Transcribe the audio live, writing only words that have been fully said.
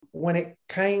when it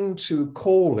came to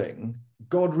calling,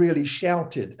 God really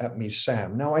shouted at me,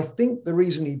 Sam. Now, I think the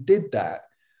reason he did that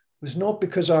was not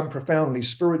because I'm profoundly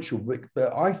spiritual,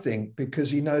 but I think because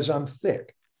he knows I'm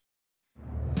thick.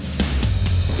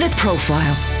 The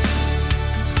Profile.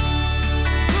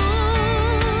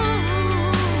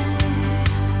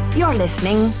 You're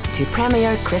listening to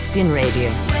Premier Christian Radio.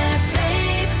 Where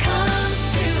faith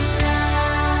comes to life.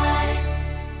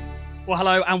 Well,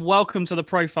 hello and welcome to The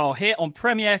Profile here on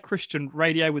Premier Christian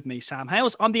Radio with me, Sam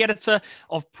Hales. I'm the editor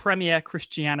of Premier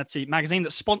Christianity magazine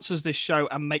that sponsors this show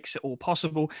and makes it all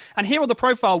possible. And here on The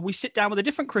Profile, we sit down with a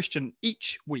different Christian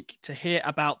each week to hear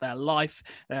about their life,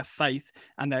 their faith,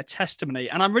 and their testimony.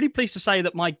 And I'm really pleased to say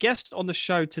that my guest on the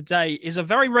show today is a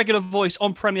very regular voice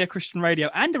on Premier Christian Radio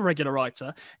and a regular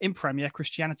writer in Premier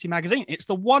Christianity magazine. It's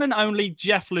the one and only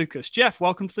Jeff Lucas. Jeff,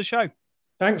 welcome to the show.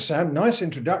 Thanks, Sam. Nice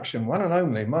introduction. One and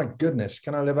only. My goodness,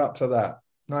 can I live up to that?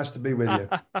 Nice to be with you.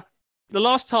 The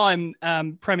last time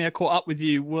Premier caught up with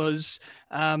you was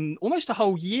almost a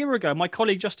whole year ago. My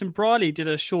colleague Justin Briley did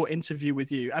a short interview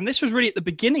with you, and this was really at the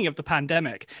beginning of the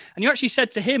pandemic. And you actually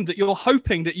said to him that you're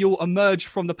hoping that you'll emerge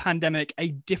from the pandemic a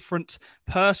different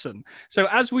person. So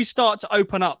as we start to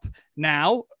open up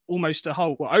now, almost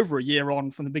over a year on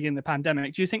from the beginning of the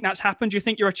pandemic, do you think that's happened? Do you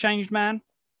think you're a changed man?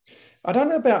 I don't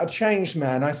know about a changed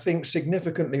man. I think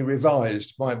significantly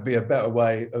revised might be a better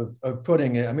way of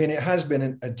putting it. I mean, it has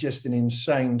been just an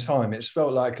insane time. It's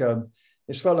felt like a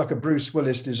Bruce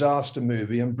Willis disaster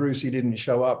movie, and Brucey didn't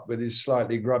show up with his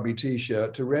slightly grubby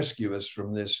T-shirt to rescue us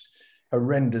from this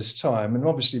horrendous time. And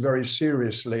obviously, very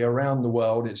seriously, around the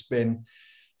world, it's been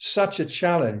such a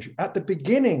challenge. At the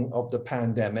beginning of the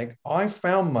pandemic, I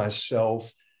found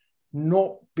myself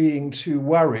not being too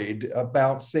worried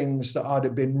about things that I'd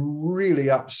have been really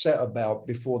upset about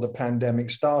before the pandemic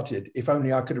started. If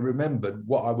only I could have remembered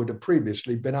what I would have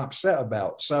previously been upset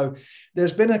about. So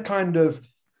there's been a kind of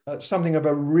something of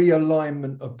a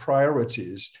realignment of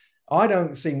priorities. I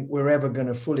don't think we're ever going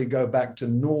to fully go back to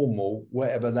normal,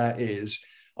 whatever that is.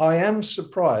 I am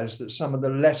surprised that some of the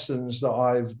lessons that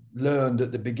I've learned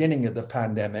at the beginning of the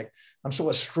pandemic, I'm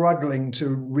sort of struggling to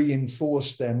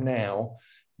reinforce them now.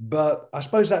 But I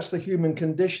suppose that's the human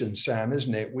condition, Sam,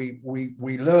 isn't it?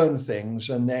 We learn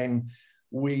things and then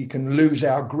we can lose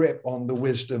our grip on the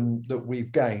wisdom that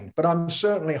we've gained. But I'm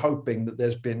certainly hoping that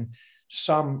there's been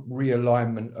some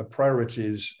realignment of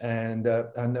priorities and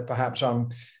that perhaps I'm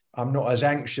not as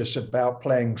anxious about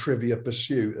playing Trivia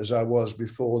Pursuit as I was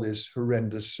before this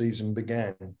horrendous season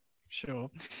began.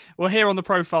 Sure. Well, here on The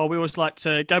Profile, we always like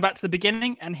to go back to the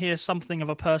beginning and hear something of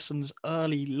a person's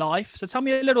early life. So tell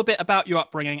me a little bit about your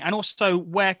upbringing and also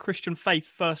where Christian faith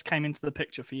first came into the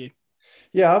picture for you.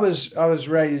 Yeah, I was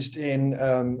raised in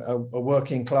a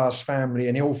working class family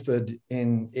in Ilford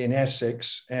in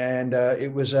Essex, and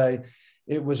it was a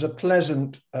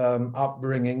pleasant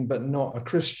upbringing, but not a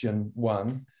Christian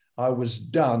one. I was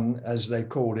done, as they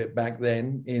called it back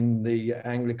then, in the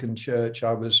Anglican Church.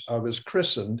 I was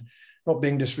christened, not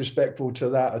being disrespectful to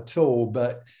that at all,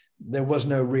 but there was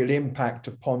no real impact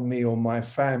upon me or my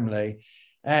family.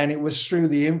 And it was through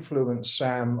the influence,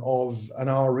 Sam, of an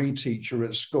RE teacher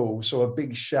at school. So a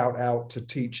big shout out to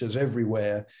teachers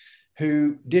everywhere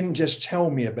who didn't just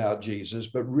tell me about Jesus,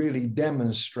 but really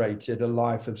demonstrated a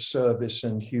life of service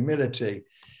and humility.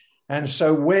 And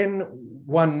so when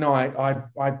one night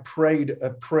I prayed a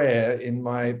prayer in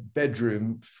my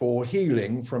bedroom for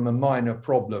healing from a minor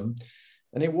problem,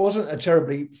 and it wasn't a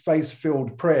terribly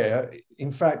faith-filled prayer. In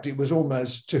fact, it was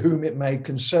almost to whom it may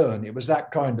concern. It was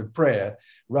that kind of prayer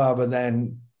rather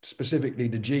than specifically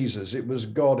to Jesus. It was,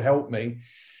 God help me.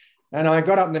 And I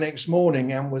got up the next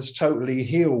morning and was totally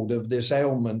healed of this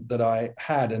ailment that I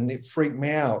had, and it freaked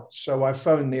me out. So I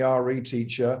phoned the RE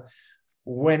teacher,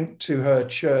 went to her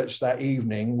church that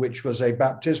evening, which was a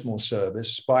baptismal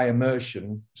service by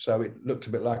immersion. So it looked a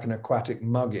bit like an aquatic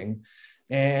mugging.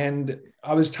 And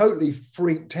I was totally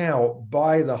freaked out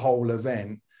by the whole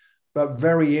event, but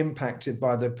very impacted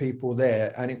by the people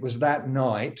there. And it was that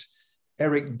night,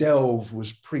 Eric Delve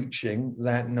was preaching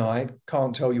that night.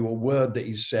 Can't tell you a word that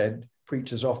he said.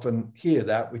 Preachers often hear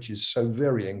that, which is so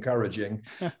very encouraging.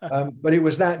 But it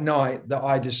was that night that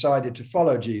I decided to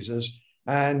follow Jesus.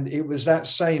 And it was that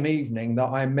same evening that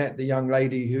I met the young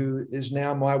lady who is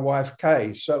now my wife,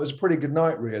 Kay. So it was a pretty good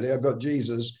night, really. I got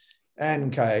Jesus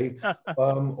and Kay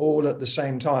all at the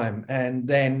same time. And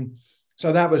then,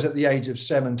 so that was at the age of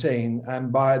 17.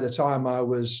 And by the time I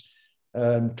was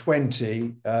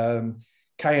 20,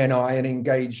 Kay and I, an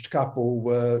engaged couple,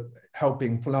 were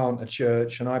helping plant a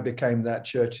church. And I became that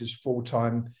church's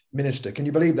full-time minister. Can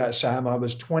you believe that, Sam? I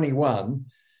was 21.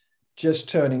 just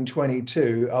turning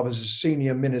 22, I was a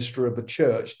senior minister of a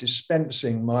church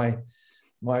dispensing my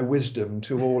wisdom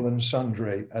to all and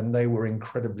sundry, and they were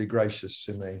incredibly gracious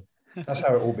to me. That's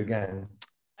how it all began.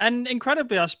 And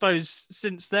incredibly, I suppose,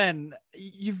 since then,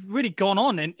 you've really gone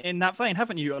on in that vein,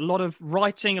 haven't you? A lot of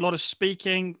writing, a lot of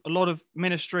speaking, a lot of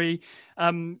ministry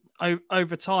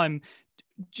over time.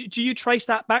 Do you trace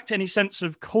that back to any sense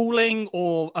of calling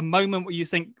or a moment where you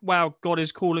think, wow, God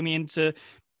is calling me into,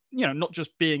 not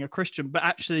just being a Christian, but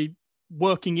actually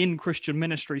working in Christian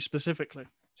ministry specifically?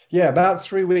 Yeah, about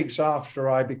 3 weeks after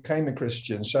I became a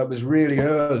Christian. So it was really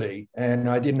early, and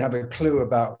I didn't have a clue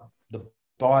about the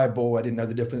Bible. I didn't know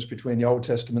the difference between the Old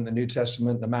Testament, the New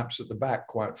Testament, the maps at the back,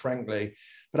 quite frankly.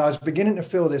 But I was beginning to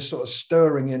feel this sort of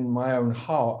stirring in my own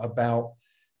heart about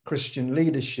Christian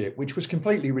leadership, which was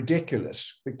completely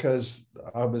ridiculous because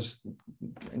I was,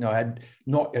 I had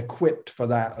not equipped for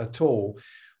that at all.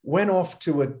 Went off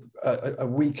to a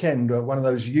weekend, one of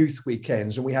those youth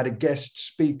weekends, and we had a guest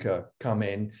speaker come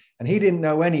in, and he didn't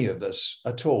know any of us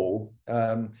at all.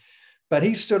 But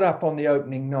he stood up on the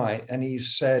opening night and he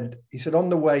said, on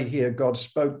the way here, God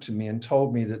spoke to me and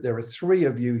told me that there are 3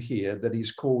 of you here that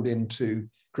he's called into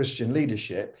Christian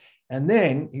leadership. And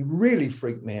then he really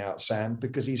freaked me out, Sam,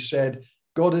 because he said,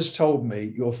 God has told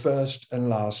me your first and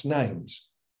last names.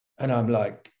 And I'm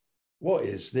like, what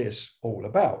is this all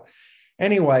about?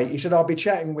 Anyway, he said, I'll be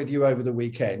chatting with you over the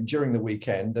weekend, during the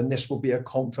weekend, and this will be a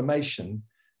confirmation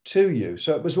to you.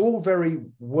 So it was all very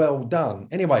well done.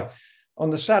 Anyway, on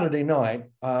the Saturday night,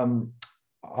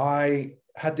 I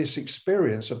had this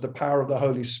experience of the power of the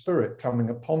Holy Spirit coming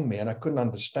upon me, and I couldn't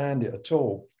understand it at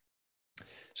all.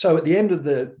 So at the end of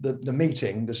the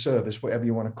meeting, the service, whatever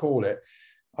you want to call it,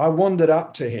 I wandered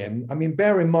up to him. I mean,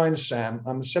 bear in mind, Sam,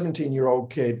 I'm a 17-year-old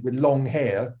kid with long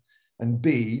hair and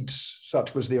beads,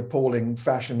 such was the appalling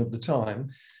fashion of the time,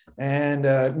 and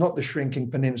not the shrinking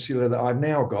peninsula that I've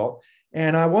now got.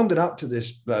 And I wandered up to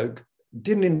this bloke,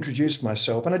 didn't introduce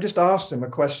myself, and I just asked him a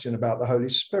question about the Holy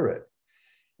Spirit.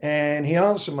 And he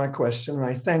answered my question, and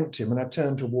I thanked him, and I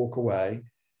turned to walk away.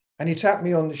 And he tapped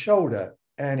me on the shoulder,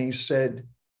 and he said,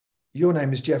 your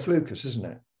name is Jeff Lucas, isn't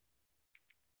it?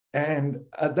 And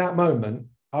at that moment,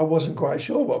 I wasn't quite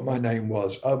sure what my name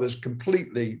was. I was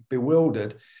completely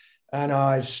bewildered. And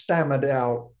I stammered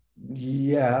out,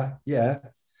 yeah.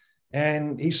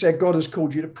 And he said, God has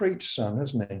called you to preach, son,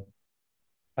 hasn't he?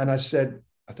 And I said,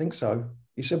 I think so.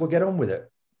 He said, well, get on with it.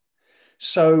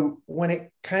 So when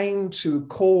it came to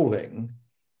calling,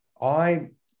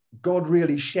 God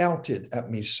really shouted at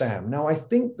me, Sam. Now, I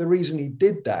think the reason he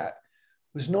did that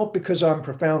was not because I'm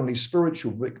profoundly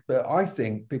spiritual, but I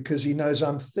think because he knows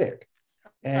I'm thick.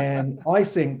 And I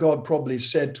think God probably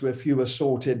said to a few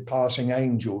assorted passing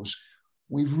angels,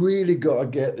 we've really got to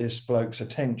get this bloke's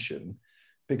attention,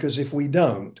 because if we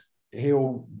don't, he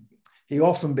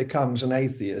often becomes an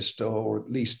atheist, or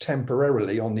at least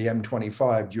temporarily, on the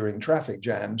M25 during traffic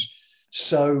jams.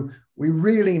 So we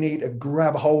really need to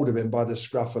grab hold of him by the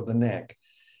scruff of the neck.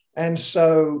 And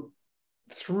so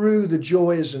through the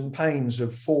joys and pains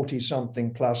of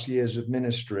 40-something plus years of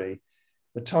ministry,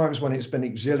 the times when it's been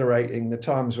exhilarating, the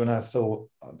times when I thought,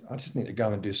 I just need to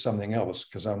go and do something else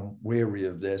because I'm weary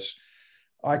of this,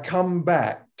 I come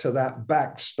back to that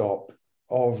backstop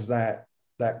of that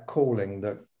calling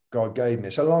that God gave me.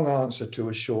 It's a long answer to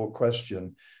a short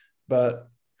question. But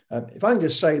if I can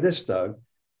just say this, though,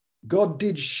 God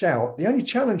did shout. The only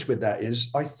challenge with that is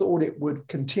I thought it would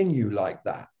continue like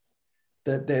that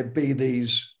there'd be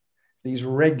these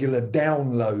regular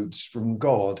downloads from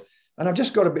God. And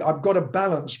I've got to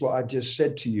balance what I just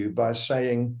said to you by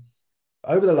saying,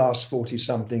 over the last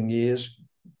 40-something years,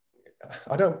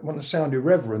 I don't want to sound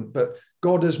irreverent, but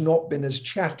God has not been as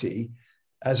chatty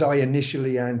as I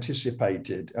initially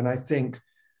anticipated. And I think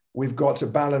we've got to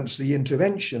balance the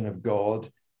intervention of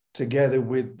God together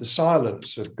with the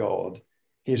silence of God,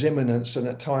 his immanence, and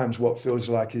at times what feels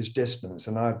like his distance.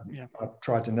 And I've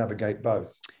tried to navigate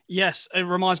both. Yes, it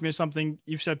reminds me of something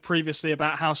you've said previously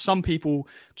about how some people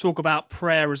talk about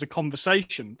prayer as a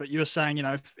conversation, but you're saying,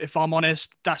 if I'm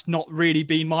honest, that's not really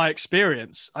been my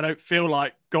experience. I don't feel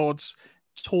like God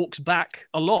talks back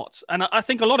a lot. And I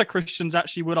think a lot of Christians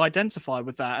actually would identify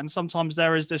with that. And sometimes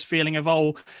there is this feeling of,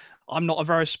 I'm not a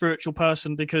very spiritual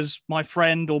person because my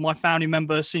friend or my family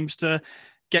member seems to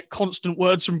get constant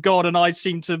words from God, and I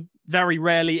seem to very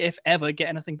rarely, if ever, get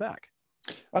anything back.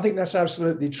 I think that's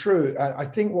absolutely true. I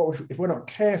think if we're not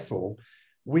careful,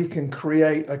 we can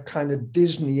create a kind of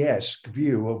Disney-esque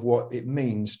view of what it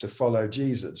means to follow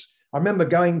Jesus. I remember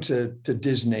going to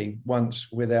Disney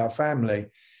once with our family,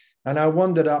 and I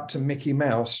wandered up to Mickey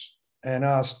Mouse and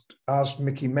asked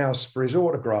Mickey Mouse for his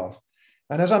autograph.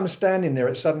 And as I'm standing there,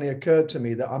 it suddenly occurred to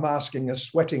me that I'm asking a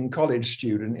sweating college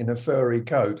student in a furry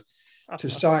coat to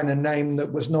sign a name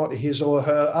that was not his or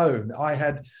her own.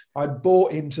 I'd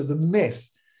bought into the myth.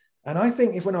 And I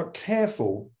think if we're not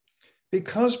careful,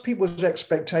 because people's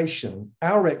expectation,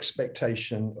 our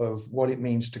expectation of what it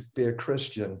means to be a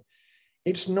Christian,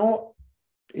 it's not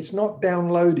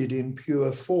downloaded in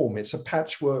pure form. It's a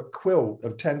patchwork quilt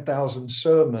of 10,000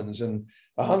 sermons and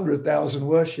 100,000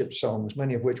 worship songs,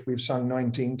 many of which we've sung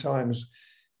 19 times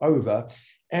over.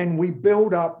 And we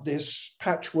build up this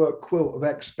patchwork quilt of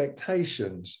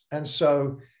expectations. And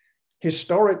so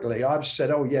historically, I've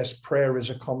said, oh, yes, prayer is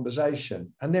a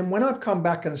conversation. And then when I've come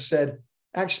back and said,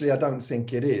 actually, I don't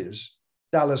think it is,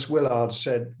 Dallas Willard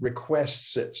said,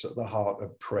 request sits at the heart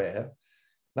of prayer.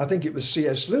 And I think it was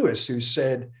C.S. Lewis who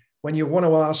said, when you want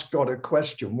to ask God a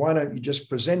question, why don't you just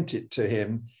present it to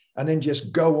him and then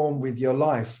just go on with your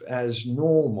life as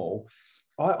normal?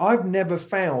 I've never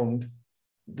found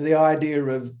the idea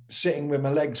of sitting with my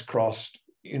legs crossed,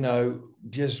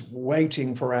 just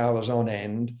waiting for hours on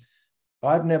end.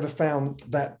 I've never found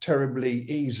that terribly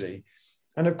easy.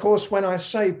 And of course, when I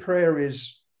say prayer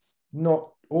is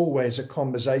not always a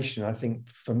conversation, I think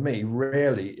for me,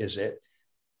 rarely is it,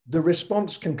 the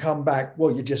response can come back,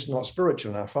 well, you're just not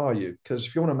spiritual enough, are you? Because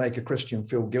if you want to make a Christian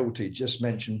feel guilty, just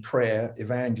mention prayer,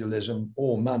 evangelism,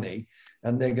 or money,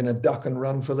 and they're going to duck and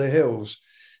run for the hills.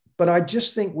 But I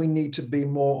just think we need to be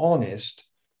more honest.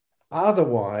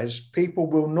 Otherwise, people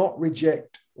will not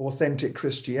reject authentic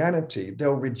Christianity.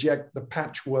 They'll reject the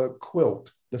patchwork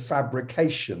quilt, the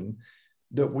fabrication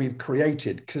that we've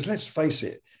created. Because let's face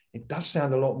it, it does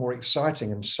sound a lot more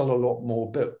exciting and sell a lot more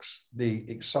books, the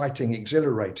exciting,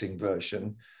 exhilarating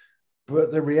version.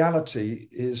 But the reality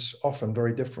is often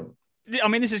very different. I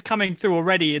mean, this is coming through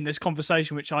already in this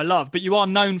conversation, which I love, but you are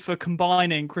known for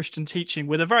combining Christian teaching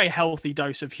with a very healthy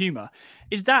dose of humor.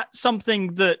 Is that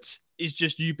something that is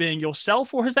just you being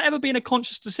yourself, or has there ever been a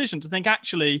conscious decision to think,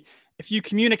 actually, if you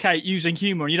communicate using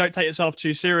humor and you don't take yourself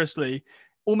too seriously,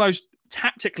 almost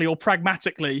tactically or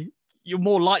pragmatically, you're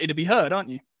more likely to be heard, aren't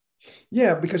you?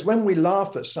 Yeah, because when we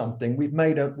laugh at something, we've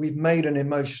made an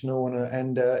emotional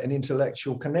and an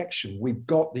intellectual connection. We've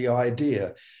got the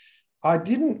idea. I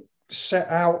didn't set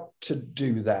out to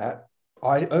do that.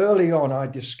 Early on, I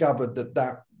discovered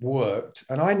that worked.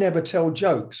 And I never tell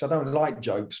jokes. I don't like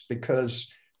jokes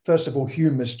because, first of all,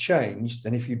 humor's changed.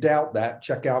 And if you doubt that,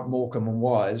 check out Morecambe and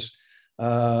Wise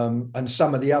and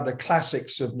some of the other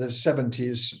classics of the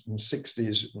 70s and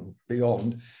 60s and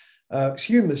beyond.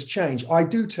 Humor's changed. I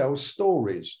do tell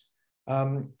stories.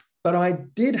 But I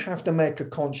did have to make a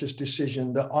conscious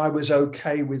decision that I was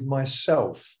okay with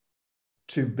myself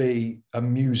to be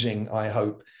amusing, I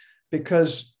hope,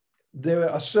 because there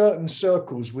are certain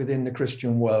circles within the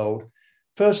Christian world.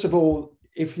 First of all,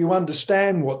 if you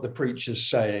understand what the preacher's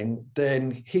saying,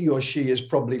 then he or she is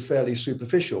probably fairly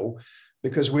superficial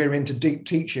because we're into deep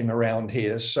teaching around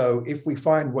here. So if we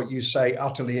find what you say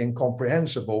utterly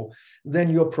incomprehensible, then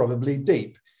you're probably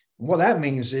deep. What that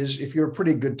means is if you're a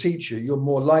pretty good teacher, you're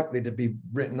more likely to be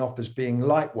written off as being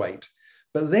lightweight.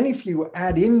 But then if you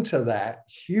add into that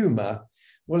humor,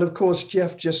 well, of course,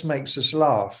 Jeff just makes us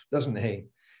laugh, doesn't he?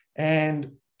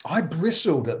 And I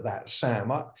bristled at that,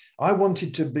 Sam. I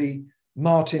wanted to be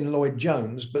Martin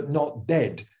Lloyd-Jones, but not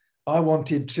dead. I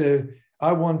wanted to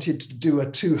do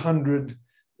a 200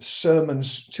 sermon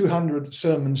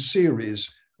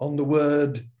series on the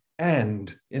word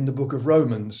 "and" in the book of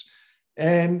Romans.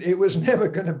 And it was never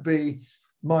going to be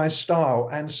my style.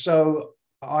 And so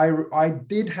I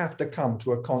did have to come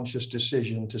to a conscious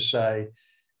decision to say,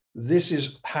 this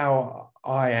is how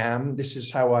I am. This is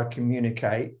how I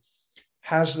communicate.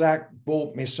 Has that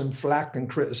brought me some flack and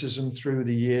criticism through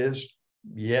the years?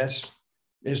 Yes.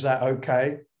 Is that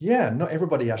okay? Yeah, not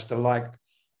everybody has to like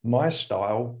my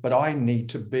style, but I need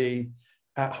to be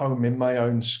at home in my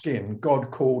own skin.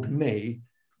 God called me,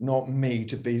 not me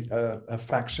to be a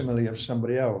facsimile of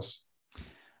somebody else.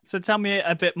 So tell me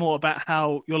a bit more about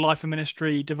how your life and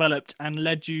ministry developed and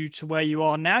led you to where you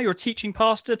are now. You're a teaching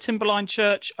pastor, Timberline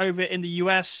Church over in the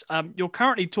US. You're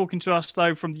currently talking to us,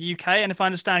 though, from the UK. And if I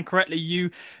understand correctly, you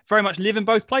very much live in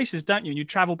both places, don't you? And you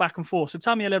travel back and forth. So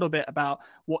tell me a little bit about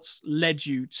what's led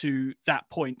you to that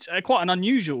point. Quite an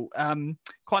unusual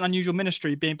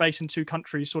ministry, being based in two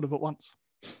countries sort of at once.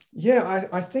 Yeah,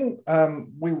 I think Kay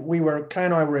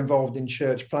and I were involved in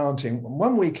church planting.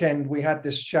 One weekend, we had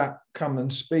this chap come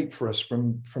and speak for us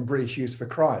from British Youth for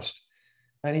Christ,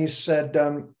 and he said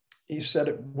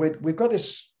we've got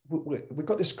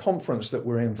this conference that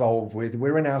we're involved with.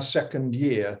 We're in our second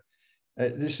year.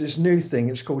 This new thing.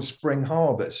 It's called Spring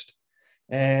Harvest,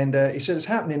 and he said it's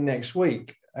happening next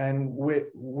week. and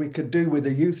we could do with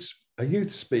a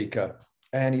youth speaker.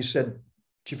 And he said,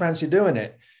 "Do you fancy doing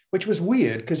it?" Which was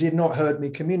weird because he had not heard me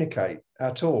communicate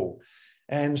at all.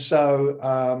 And so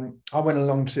I went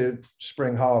along to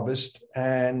Spring Harvest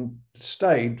and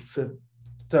stayed for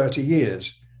 30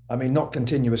 years. I mean, not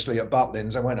continuously at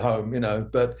Butlins. I went home,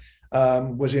 but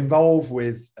was involved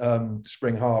with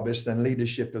Spring Harvest and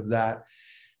leadership of that.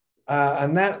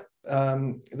 And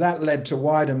that led to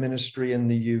wider ministry in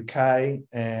the UK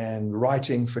and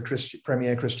writing for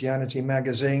Premier Christianity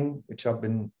magazine, which I've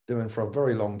been doing for a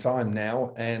very long time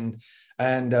now, and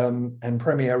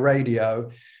Premier Radio,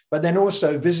 but then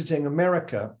also visiting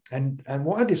America. And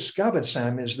what I discovered,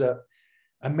 Sam, is that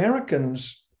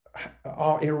Americans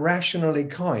are irrationally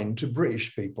kind to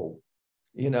British people.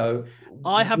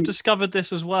 I have discovered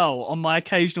this as well on my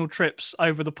occasional trips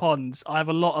over the ponds. I have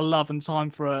a lot of love and time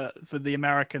for the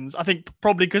Americans. I think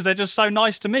probably because they're just so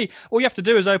nice to me. All you have to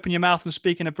do is open your mouth and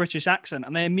speak in a British accent,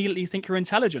 and they immediately think you're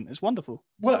intelligent. It's wonderful.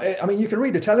 Well, I mean, you can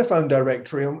read a telephone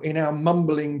directory in our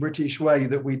mumbling British way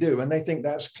that we do, and they think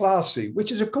that's classy,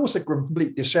 which is, of course, a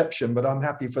complete deception, but I'm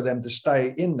happy for them to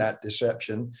stay in that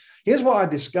deception. Here's what I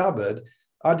discovered.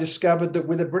 I discovered that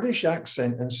with a British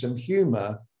accent and some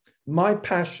humor, my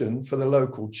passion for the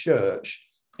local church,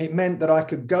 it meant that I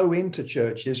could go into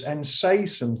churches and say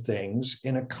some things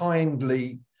in a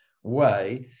kindly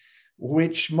way,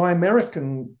 which my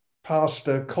American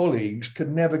pastor colleagues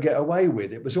could never get away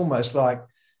with. It was almost like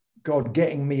God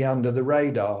getting me under the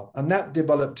radar. And that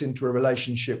developed into a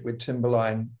relationship with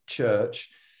Timberline Church.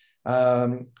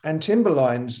 And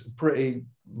Timberline's a pretty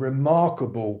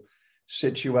remarkable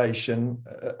situation,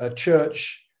 a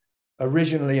church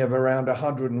originally of around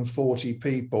 140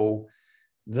 people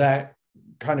that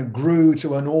kind of grew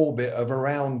to an orbit of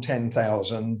around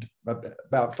 10,000,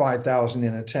 about 5,000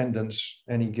 in attendance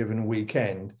any given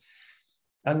weekend.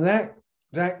 And that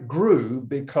grew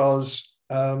because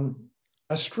a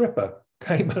stripper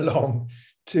came along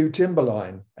to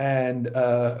Timberline, and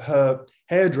her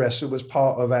hairdresser was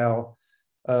part of our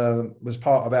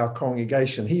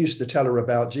congregation. He used to tell her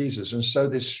about Jesus. And so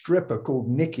this stripper called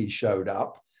Nikki showed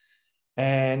up,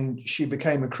 and she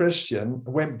became a Christian,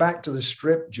 went back to the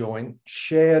strip joint,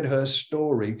 shared her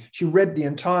story. She read the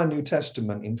entire New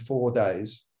Testament in 4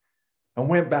 days and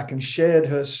went back and shared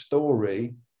her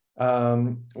story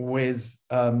with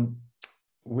the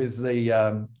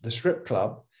strip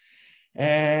club.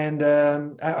 And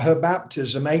at her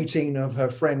baptism, 18 of her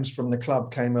friends from the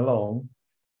club came along,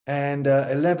 and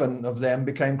 11 of them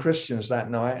became Christians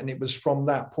that night. And it was from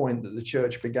that point that the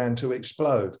church began to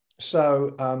explode.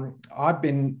 So I've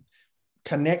been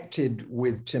connected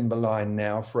with Timberline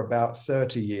now for about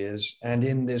 30 years, and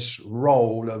in this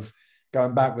role of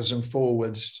going backwards and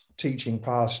forwards, teaching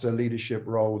pastor leadership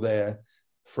role there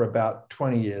for about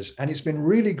 20 years. And it's been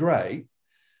really great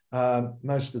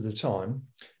most of the time,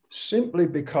 simply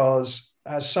because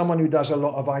as someone who does a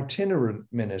lot of itinerant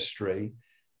ministry,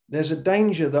 there's a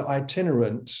danger that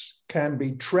itinerants can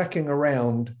be trekking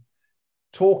around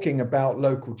talking about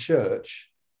local church,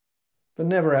 but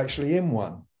never actually in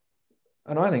one.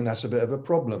 And I think that's a bit of a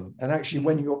problem. And actually,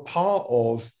 when you're part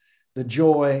of the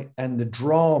joy and the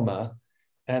drama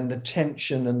and the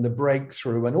tension and the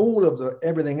breakthrough and all of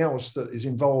everything else that is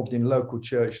involved in local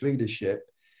church leadership,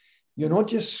 you're not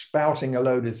just spouting a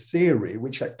load of theory,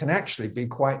 which can actually be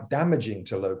quite damaging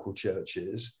to local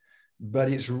churches,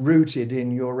 but it's rooted in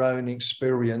your own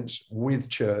experience with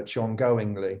church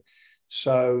ongoingly.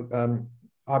 So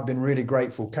I've been really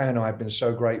grateful. Kay and I have been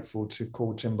so grateful to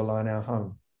call Timberline our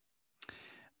home.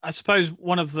 I suppose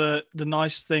one of the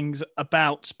nice things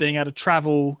about being able to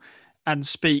travel and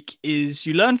speak is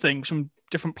you learn things from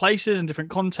different places and different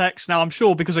contexts. Now, I'm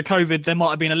sure because of COVID, there might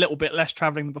have been a little bit less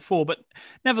traveling than before, but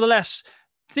nevertheless,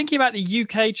 thinking about the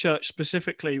UK church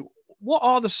specifically, what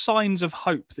are the signs of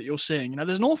hope that you're seeing?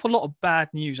 There's an awful lot of bad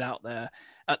news out there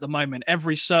at the moment.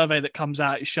 Every survey that comes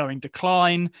out is showing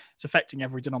decline. It's affecting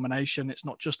every denomination. It's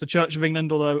not just the Church of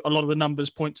England, although a lot of the numbers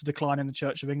point to decline in the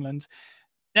Church of England.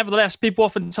 Nevertheless, people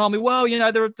often tell me, well,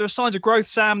 there are signs of growth,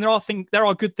 Sam. There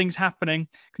are good things happening.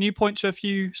 Can you point to a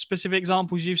few specific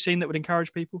examples you've seen that would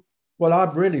encourage people? Well,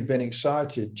 I've really been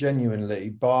excited, genuinely,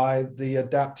 by the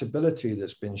adaptability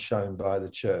that's been shown by the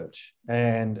church.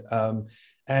 And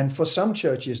for some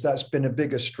churches, that's been a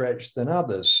bigger stretch than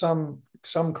others. Some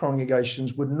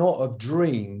congregations would not have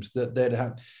dreamed that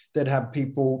they'd have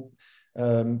people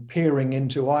peering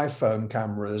into iPhone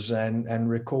cameras and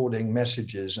recording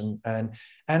messages, and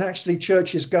actually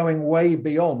churches going way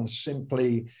beyond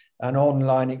simply an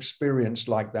online experience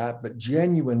like that, but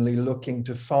genuinely looking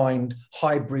to find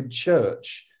hybrid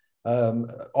church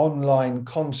online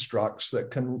constructs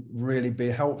that can really be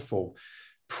helpful.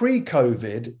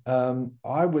 Pre-COVID,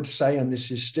 I would say, and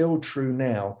this is still true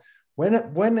now,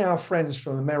 when our friends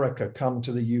from America come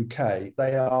to the UK,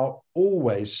 they are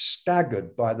always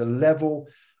staggered by the level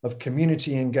of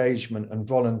community engagement and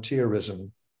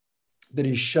volunteerism that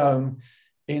is shown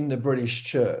in the British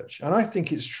church. And I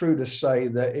think it's true to say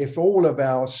that if all of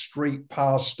our street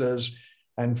pastors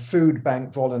and food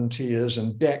bank volunteers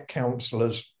and debt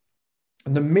counsellors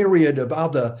and the myriad of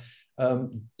other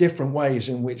different ways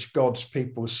in which God's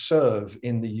people serve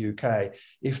in the UK,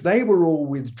 if they were all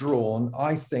withdrawn,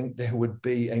 I think there would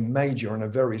be a major and a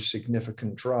very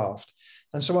significant draft.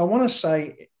 And so I want to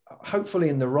say, hopefully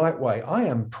in the right way, I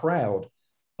am proud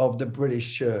of the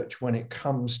British church when it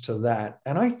comes to that.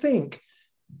 And I think,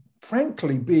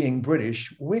 frankly, being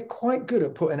British, we're quite good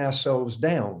at putting ourselves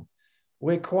down.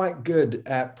 We're quite good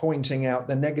at pointing out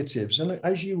the negatives. And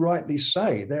as you rightly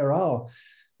say, there are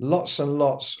lots and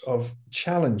lots of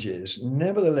challenges.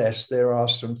 Nevertheless, there are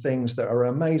some things that are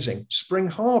amazing. Spring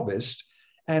Harvest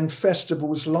and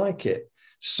festivals like it.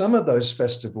 Some of those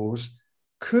festivals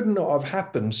could not have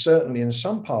happened, certainly in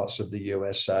some parts of the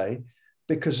USA,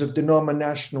 because of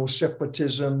denominational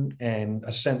separatism and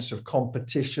a sense of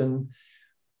competition.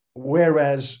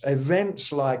 Whereas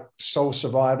events like Soul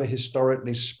Survivor,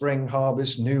 historically, Spring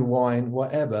Harvest, New Wine,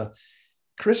 whatever,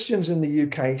 Christians in the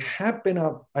UK have been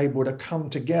able to come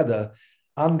together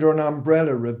under an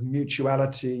umbrella of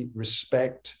mutuality,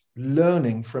 respect,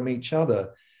 learning from each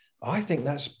other. I think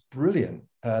that's brilliant,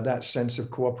 that sense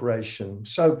of cooperation.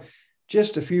 So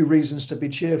just a few reasons to be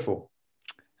cheerful.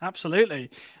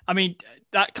 Absolutely. I mean,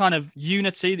 that kind of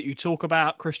unity that you talk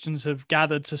about, Christians have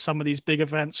gathered to some of these big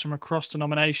events from across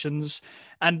denominations.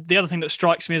 And the other thing that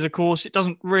strikes me is, of course, it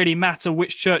doesn't really matter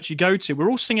which church you go to. We're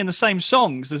all singing the same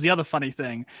songs. There's the other funny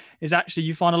thing is actually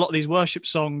you find a lot of these worship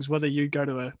songs, whether you go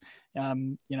to a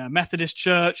Methodist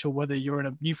church, or whether you're in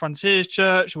a New Frontiers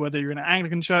church, or whether you're in an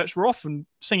Anglican church, we're often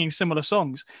singing similar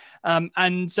songs.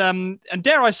 And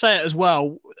dare I say it as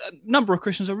well, a number of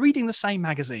Christians are reading the same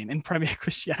magazine, in Premier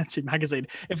Christianity magazine,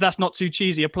 if that's not too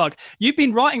cheesy a plug. You've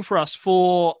been writing for us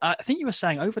for, I think you were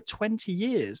saying, over 20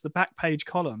 years, the back page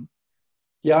column.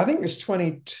 Yeah, I think it's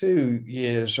 22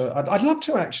 years. I'd love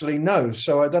to actually know.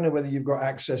 So I don't know whether you've got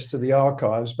access to the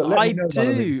archives, but let me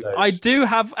know. I do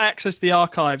have access to the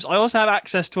archives. I also have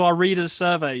access to our readers'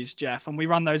 surveys, Jeff, and we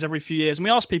run those every few years. And we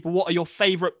ask people, what are your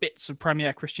favourite bits of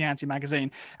Premier Christianity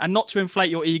magazine? And not to inflate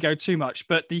your ego too much,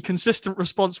 but the consistent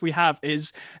response we have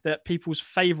is that people's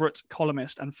favourite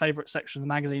columnist and favourite section of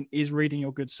the magazine is Reading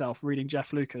Your Good Self, reading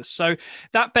Jeff Lucas. So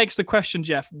that begs the question,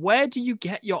 Jeff, where do you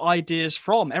get your ideas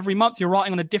from? Every month you're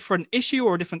writing on a different issue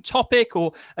or a different topic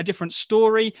or a different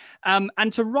story.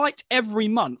 And to write every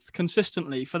month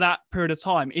consistently for that period of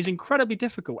time is incredibly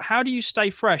difficult. How do you stay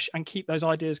fresh and keep those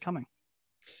ideas coming?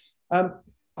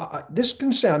 This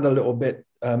can sound a little bit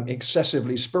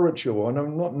excessively spiritual, and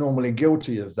I'm not normally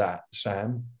guilty of that,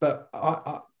 Sam, but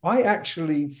I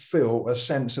actually feel a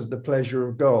sense of the pleasure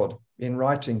of God in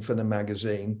writing for the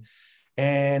magazine.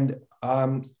 And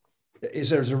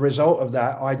as a result of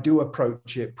that, I do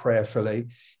approach it prayerfully,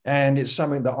 and it's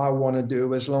something that I want to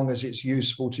do as long as it's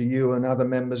useful to you and other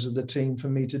members of the team for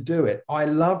me to do it. I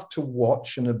love to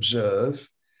watch and observe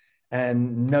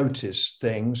and notice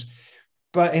things.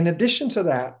 But in addition to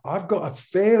that, I've got a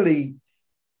fairly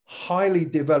highly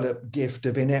developed gift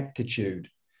of ineptitude.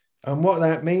 And what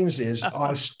that means is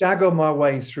I stagger my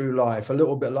way through life a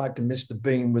little bit like a Mr.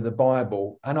 Bean with the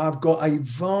Bible. And I've got a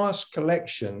vast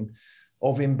collection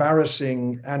of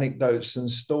embarrassing anecdotes and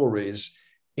stories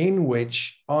in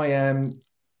which I am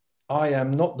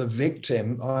not the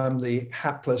victim, I'm the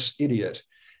hapless idiot.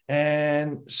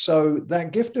 And so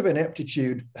that gift of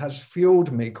ineptitude has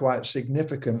fueled me quite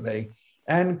significantly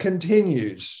and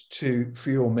continues to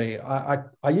fuel me.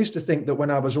 I used to think that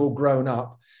when I was all grown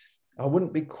up, I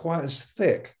wouldn't be quite as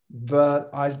thick,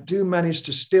 but I do manage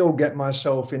to still get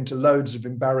myself into loads of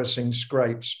embarrassing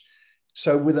scrapes.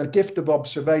 So with a gift of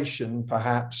observation,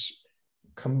 perhaps,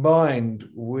 combined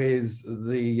with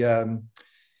the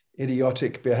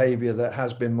idiotic behavior that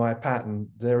has been my pattern,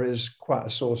 there is quite a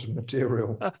source of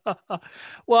material.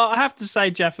 Well, I have to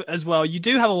say, Jeff, as well, you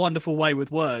do have a wonderful way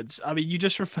with words. I mean, you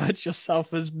just referred to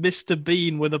yourself as Mr.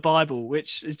 Bean with a Bible,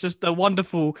 which is just a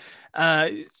wonderful,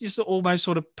 just almost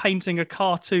sort of painting a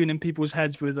cartoon in people's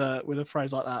heads with a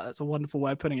phrase like that. That's a wonderful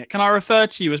way of putting it. Can I refer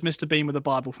to you as Mr. Bean with a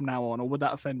Bible from now on, or would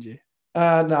that offend you?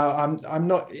 No, I'm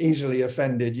not easily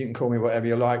offended. You can call me whatever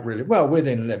you like, really. Well,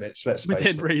 within limits, let's face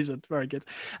Within it. reason. Very good.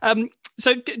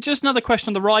 So just another question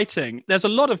on the writing. There's a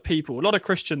lot of people, a lot of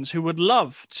Christians who would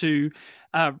love to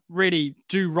really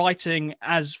do writing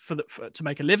to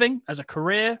make a living, as a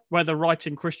career, whether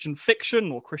writing Christian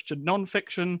fiction or Christian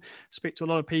non-fiction. Speak to a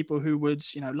lot of people who would,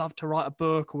 love to write a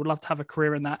book or would love to have a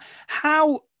career in that.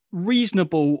 How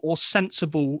reasonable or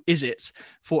sensible is it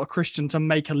for a Christian to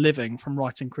make a living from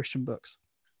writing Christian books?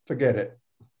 Forget it.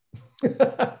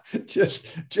 Just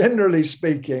generally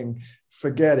speaking,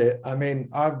 forget it. I mean,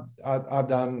 I've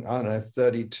done, I don't know,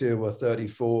 32 or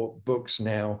 34 books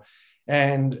now,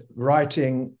 and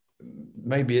writing,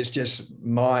 maybe it's just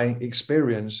my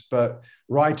experience, but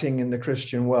writing in the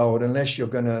Christian world, unless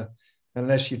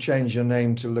you change your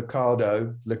name to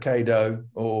Lucado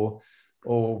or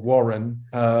Warren,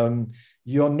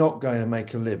 you're not going to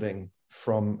make a living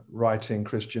from writing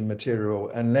Christian material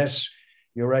unless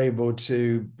you're able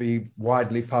to be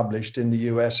widely published in the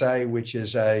USA, which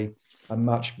is a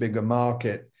much bigger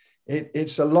market.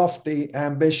 It's a lofty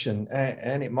ambition,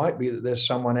 and it might be that there's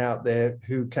someone out there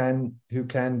who can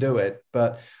do it.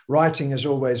 But writing has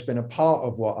always been a part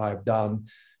of what I've done.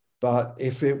 But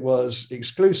if it was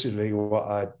exclusively what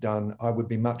I'd done, I would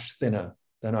be much thinner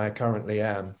than I currently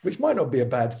am, which might not be a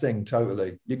bad thing.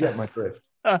 Totally, you get my drift.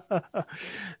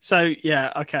 So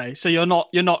yeah, okay. So you're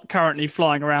not currently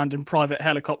flying around in private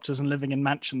helicopters and living in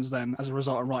mansions then, as a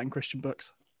result of writing Christian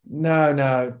books? No.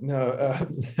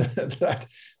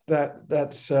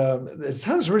 That's it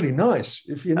sounds really nice.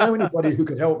 If you know anybody who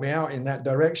could help me out in that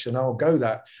direction, I'll go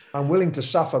that. I'm willing to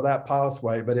suffer that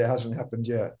pathway, but it hasn't happened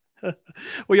yet.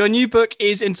 Well, your new book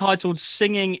is entitled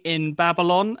Singing in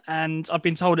Babylon, and I've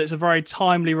been told it's a very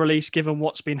timely release given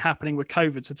what's been happening with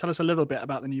COVID. So tell us a little bit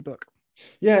about the new book.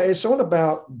 Yeah, it's all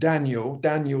about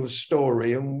Daniel's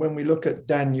story. And when we look at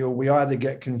Daniel, we either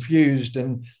get confused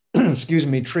and,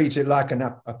 treat it like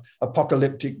an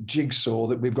apocalyptic jigsaw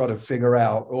that we've got to figure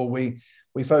out, or we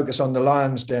focus on the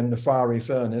lion's den, the fiery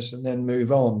furnace, and then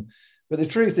move on. But the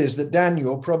truth is that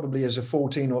Daniel, probably as a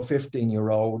 14 or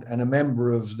 15-year-old and a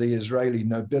member of the Israeli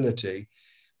nobility,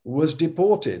 was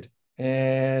deported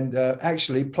and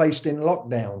actually placed in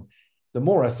lockdown. The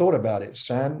more I thought about it,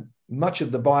 Sam, much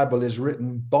of the Bible is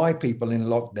written by people in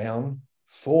lockdown,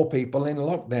 for people in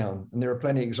lockdown. And there are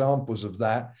plenty of examples of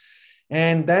that.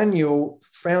 And Daniel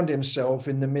found himself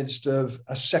in the midst of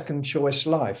a second choice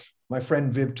life. My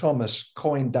friend Viv Thomas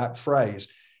coined that phrase,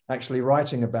 actually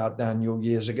writing about Daniel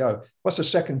years ago. What's a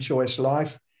second choice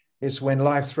life? It's when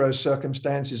life throws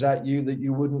circumstances at you that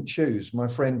you wouldn't choose. My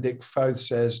friend Dick Foth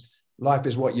says, life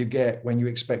is what you get when you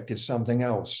expected something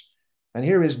else. And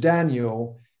here is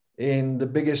Daniel in the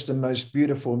biggest and most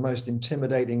beautiful, most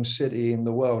intimidating city in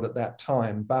the world at that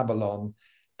time, Babylon,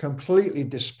 completely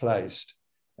displaced.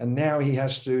 And now he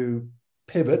has to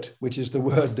pivot, which is the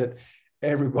word that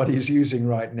everybody is using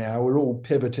right now. We're all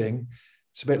pivoting.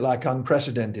 It's a bit like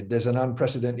unprecedented. There's an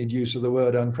unprecedented use of the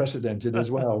word unprecedented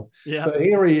as well. Yeah. But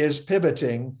here he is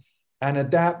pivoting and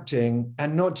adapting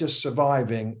and not just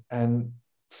surviving and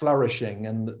flourishing.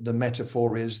 And the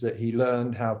metaphor is that he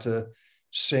learned how to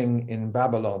sing in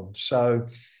Babylon. So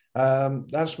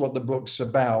that's what the book's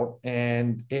about.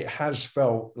 And it has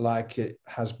felt like it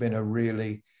has been a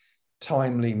really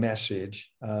timely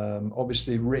message,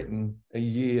 obviously written a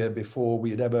year before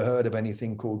we had ever heard of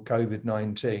anything called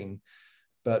COVID-19,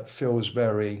 but feels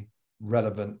very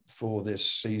relevant for this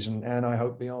season and I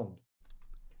hope beyond.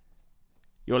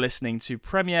 You're listening to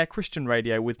Premier Christian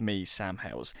Radio with me, Sam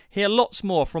Hales. Hear lots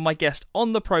more from my guest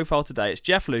on the profile today. It's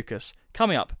Jeff Lucas,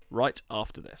 coming up right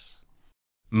after this.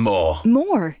 More.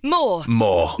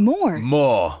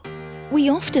 We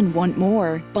often want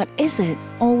more, but is it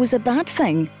always a bad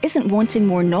thing? Isn't wanting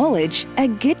more knowledge a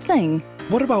good thing?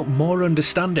 What about more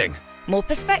understanding? More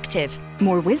perspective.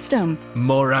 More wisdom?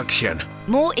 More action?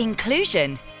 More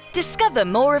inclusion. Discover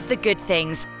more of the good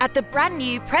things at the brand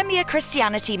new Premier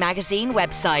Christianity magazine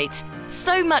website.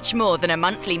 So much more than a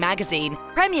monthly magazine,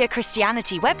 Premier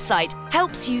Christianity website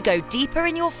helps you go deeper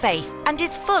in your faith and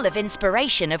is full of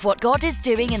inspiration of what God is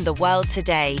doing in the world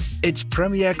today. It's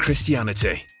Premier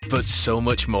Christianity, but so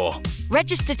much more.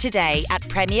 Register today at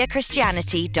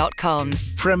premierchristianity.com.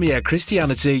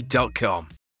 premierchristianity.com.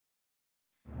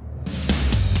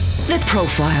 The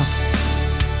Profile.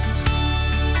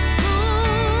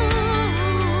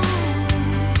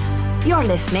 You're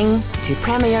listening to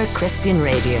Premier Christian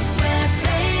Radio. Where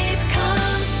faith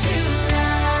comes to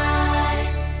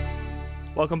life.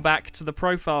 Welcome back to The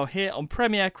Profile here on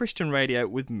Premier Christian Radio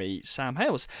with me, Sam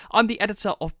Hales. I'm the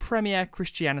editor of Premier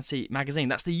Christianity magazine.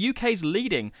 That's the UK's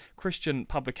leading Christian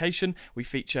publication. We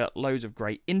feature loads of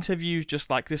great interviews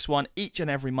just like this one each and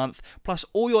every month, plus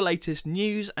all your latest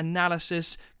news,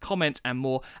 analysis, comment and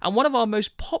more. And one of our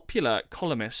most popular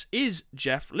columnists is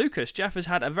Jeff Lucas. Jeff has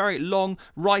had a very long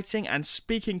writing and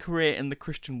speaking career in the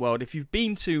Christian world. If you've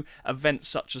been to events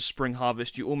such as Spring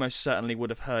Harvest, you almost certainly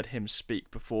would have heard him speak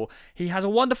before. He has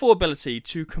a wonderful ability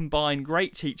to combine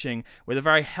great teaching with a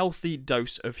very healthy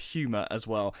dose of humour as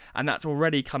well, and that's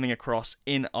already coming across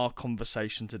in our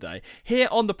conversation today. Here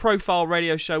on the Profile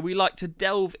Radio Show, we like to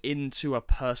delve into a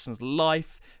person's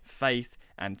life, faith,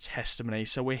 and testimony.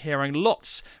 So we're hearing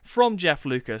lots from Jeff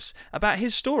Lucas about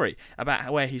his story,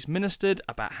 about where he's ministered,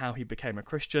 about how he became a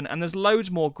Christian, and there's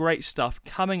loads more great stuff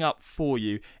coming up for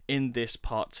you in this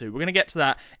part 2. We're going to get to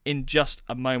that in just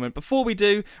a moment. Before we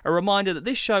do, a reminder that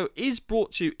this show is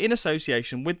brought to you in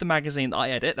association with the magazine that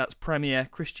I edit, that's Premier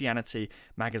Christianity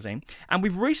magazine, and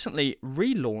we've recently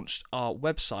relaunched our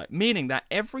website, meaning that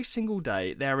every single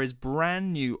day there is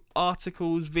brand new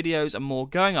articles, videos and more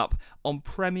going up on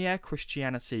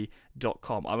premierchristianity.com.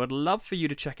 I would love for you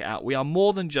to check it out. We are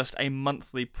more than just a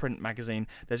monthly print magazine.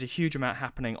 There's a huge amount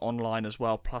happening online as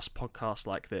well, plus podcasts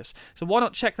like this. So why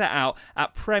not check that out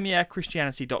at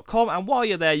premierchristianity.com, and while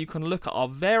you're there you can look at our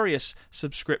various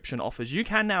subscription offers. You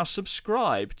can now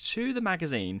subscribe to the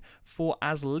magazine for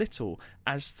as little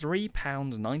as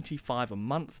 £3.95 a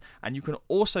month, and you can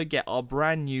also get our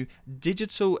brand new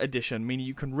digital edition, meaning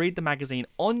you can read the magazine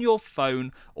on your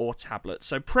phone or tablet.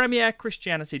 So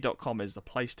premierchristianity.com is the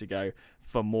place to go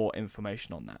for more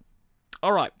information on that.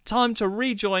 All right, time to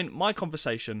rejoin my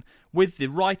conversation with the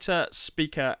writer,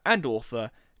 speaker and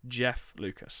author Jeff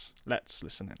Lucas. Let's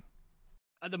listen in.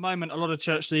 At the moment, a lot of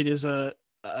church leaders are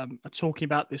talking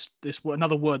about this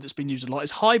another word that's been used a lot is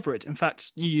hybrid. In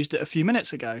fact, you used it a few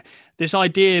minutes ago. This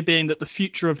idea being that the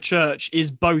future of church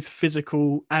is both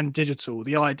physical and digital.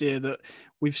 The idea that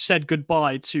we've said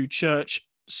goodbye to church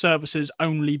services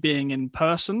only being in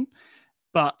person,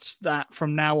 but that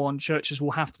from now on churches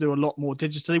will have to do a lot more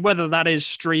digitally, whether that is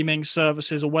streaming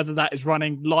services or whether that is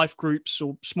running life groups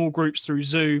or small groups through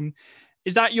Zoom.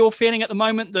 Is that your feeling at the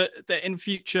moment, that in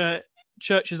future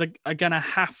churches are going to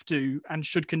have to and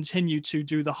should continue to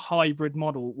do the hybrid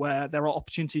model where there are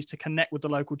opportunities to connect with the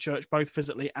local church both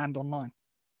physically and online?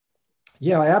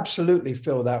 Yeah, I absolutely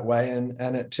feel that way. And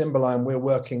at Timberline, we're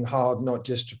working hard not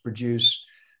just to produce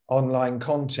online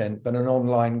content, but an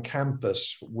online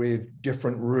campus with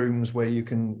different rooms where you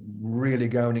can really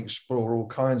go and explore all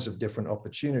kinds of different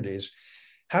opportunities.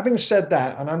 Having said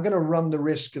that, and I'm going to run the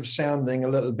risk of sounding a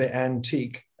little bit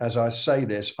antique as I say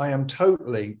this, I am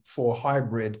totally for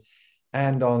hybrid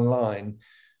and online,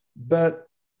 but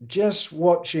just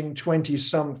watching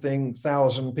 20-something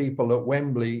thousand people at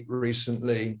Wembley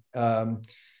recently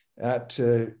at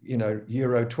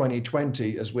Euro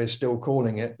 2020, as we're still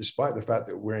calling it, despite the fact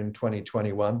that we're in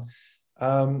 2021,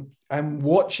 and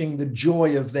watching the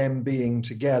joy of them being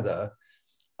together,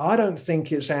 I don't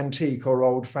think it's antique or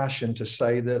old-fashioned to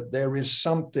say that there is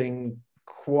something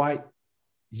quite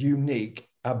unique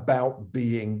about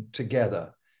being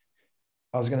together.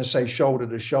 I was going to say shoulder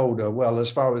to shoulder. Well, as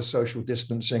far as social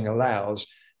distancing allows,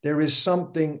 there is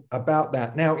something about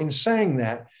that. Now, in saying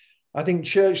that, I think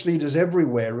church leaders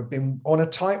everywhere have been on a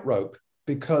tightrope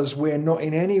because we're not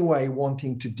in any way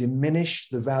wanting to diminish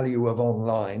the value of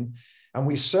online. And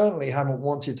we certainly haven't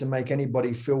wanted to make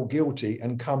anybody feel guilty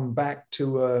and come back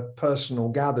to a personal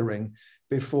gathering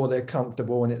before they're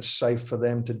comfortable and it's safe for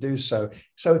them to do so.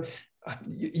 So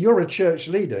you're a church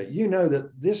leader. You know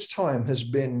that this time has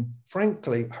been,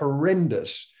 frankly,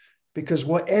 horrendous because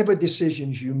whatever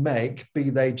decisions you make, be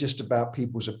they just about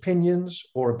people's opinions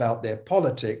or about their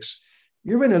politics,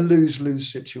 you're in a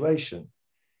lose-lose situation.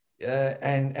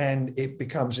 And it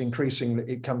becomes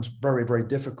very, very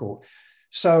difficult.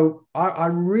 So I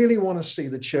really want to see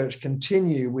the church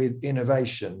continue with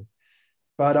innovation,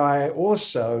 but I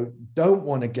also don't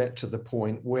want to get to the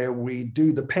point where we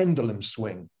do the pendulum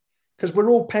swing, because we're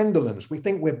all pendulums. We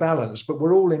think we're balanced, but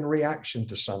we're all in reaction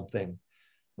to something.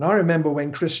 And I remember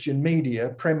when Christian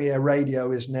media, Premier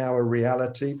Radio is now a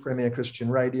reality, Premier Christian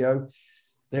Radio.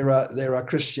 There are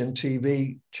Christian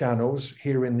TV channels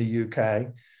here in the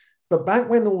UK. But back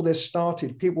when all this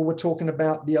started, people were talking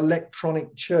about the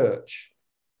electronic church.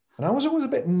 And I was always a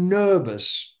bit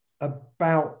nervous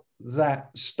about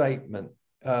that statement.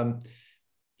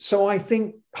 So I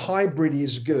think hybrid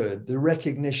is good, the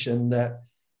recognition that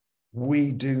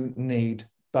we do need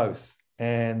both.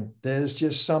 And there's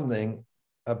just something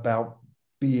about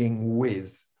being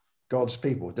with God's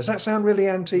people. Does that sound really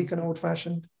antique and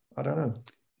old-fashioned? I don't know.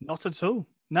 Not at all.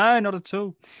 No, not at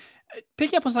all.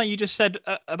 Picking up on something you just said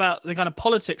about the kind of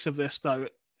politics of this, though,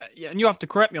 and you have to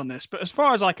correct me on this, but as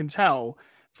far as I can tell,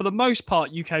 for the most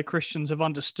part, UK Christians have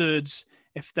understood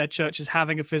if their church is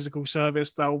having a physical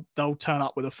service, they'll turn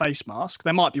up with a face mask.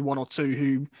 There might be one or two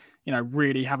who,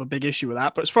 really have a big issue with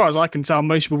that, but as far as I can tell,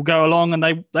 most people go along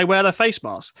and they wear their face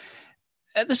mask.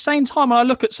 At the same time, when I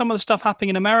look at some of the stuff happening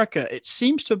in America, it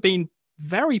seems to have been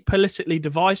very politically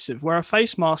divisive, where a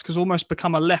face mask has almost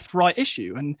become a left-right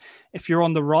issue. And if you're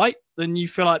on the right, then you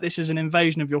feel like this is an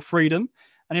invasion of your freedom.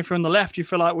 And if you're on the left, you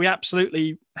feel like we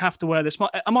absolutely have to wear this.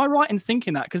 Am I right in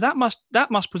thinking that? Because that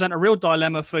must present a real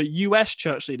dilemma for US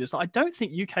church leaders that I don't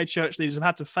think UK church leaders have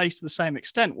had to face to the same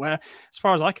extent, where, as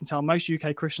far as I can tell, most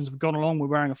UK Christians have gone along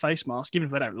with wearing a face mask. Even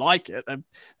if they don't like it, they're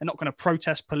not going to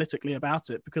protest politically about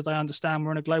it because they understand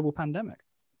we're in a global pandemic.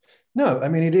 No, I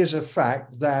mean, it is a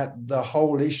fact that the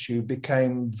whole issue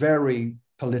became very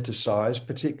politicized,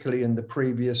 particularly in the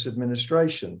previous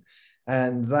administration.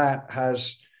 And that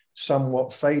has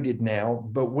somewhat faded now.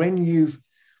 But when you've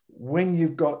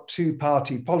got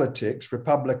two-party politics,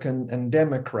 Republican and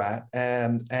Democrat,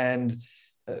 and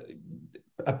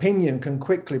opinion can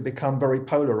quickly become very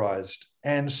polarized.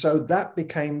 And so that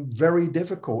became very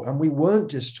difficult. And we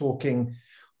weren't just talking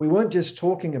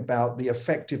about the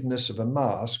effectiveness of a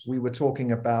mask. We were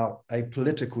talking about a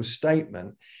political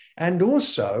statement. And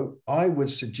also, I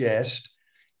would suggest,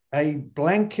 a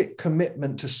blanket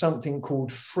commitment to something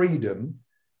called freedom,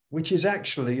 which is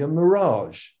actually a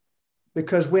mirage,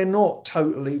 because we're not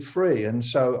totally free. And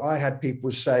so I had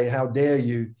people say, how dare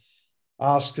you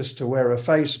ask us to wear a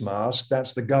face mask?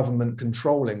 That's the government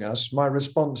controlling us. My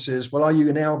response is, well, are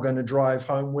you now going to drive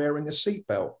home wearing a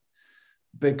seatbelt?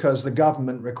 Because the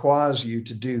government requires you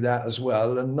to do that as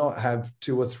well, and not have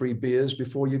 2 or 3 beers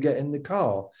before you get in the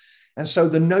car. And so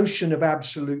the notion of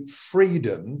absolute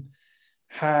freedom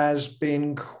has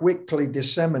been quickly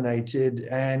disseminated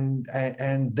and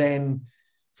then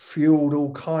fueled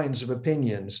all kinds of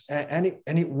opinions. And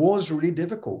it was really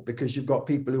difficult, because you've got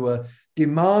people who are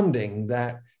demanding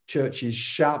that churches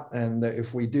shut, and that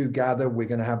if we do gather, we're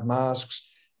going to have masks.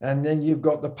 And then you've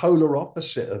got the polar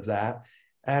opposite of that.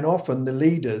 And often the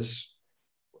leaders,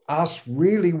 us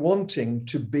really wanting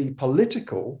to be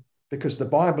political, because the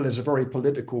Bible is a very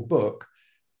political book,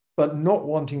 but not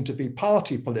wanting to be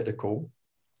party political.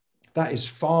 That is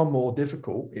far more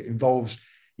difficult. It involves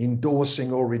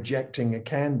endorsing or rejecting a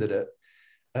candidate.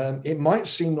 It might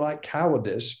seem like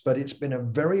cowardice, but it's been a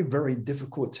very, very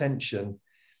difficult tension.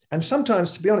 And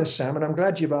sometimes, to be honest, Sam, and I'm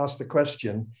glad you've asked the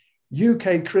question,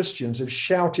 UK Christians have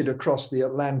shouted across the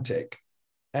Atlantic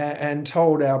and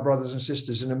told our brothers and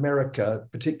sisters in America,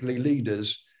 particularly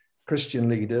leaders, Christian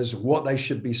leaders, what they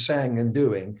should be saying and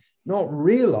doing, not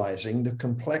realizing the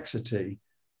complexity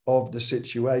of the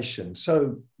situation.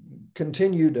 So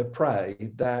continue to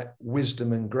pray that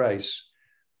wisdom and grace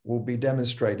will be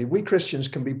demonstrated. We Christians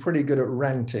can be pretty good at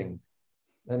ranting,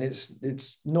 and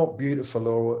it's not beautiful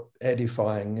or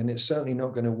edifying, and it's certainly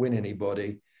not going to win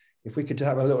anybody. If we could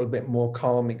have a little bit more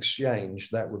calm exchange,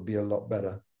 that would be a lot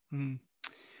better. Mm.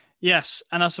 Yes,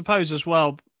 and I suppose as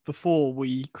well, before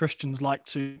we Christians like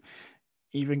to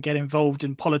even get involved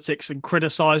in politics and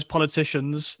criticize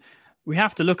politicians, we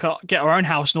have to get our own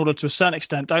house in order to a certain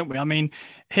extent, don't we? I mean,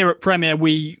 here at Premier,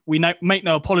 we make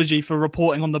no apology for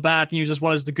reporting on the bad news as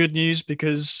well as the good news,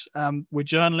 because we're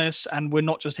journalists and we're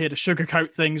not just here to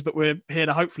sugarcoat things, but we're here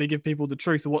to hopefully give people the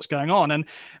truth of what's going on.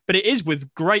 But it is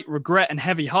with great regret and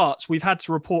heavy hearts we've had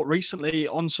to report recently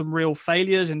on some real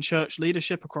failures in church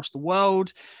leadership across the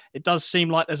world. It does seem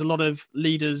like there's a lot of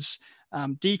leaders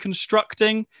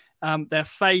deconstructing their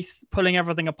faith, pulling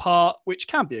everything apart, which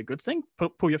can be a good thing.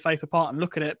 Pull your faith apart and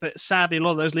look at it. But sadly, a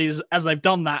lot of those leaders, as they've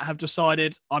done that, have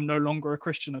decided, I'm no longer a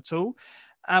Christian at all.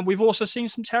 And we've also seen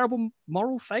some terrible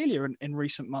moral failure in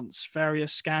recent months,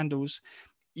 various scandals.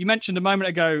 You mentioned a moment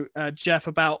ago, Jeff,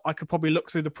 about I could probably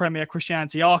look through the Premier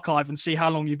Christianity archive and see how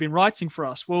long you've been writing for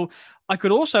us. Well, I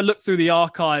could also look through the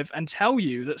archive and tell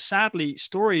you that sadly,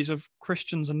 stories of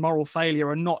Christians and moral failure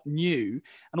are not new.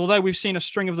 And although we've seen a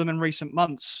string of them in recent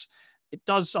months, it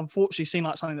does unfortunately seem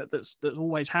like something that's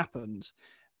always happened.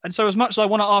 And so as much as I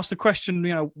want to ask the question,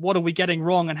 what are we getting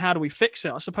wrong and how do we fix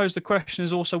it? I suppose the question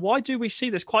is also, why do we see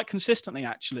this quite consistently,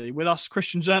 actually, with us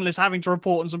Christian journalists having to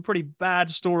report on some pretty bad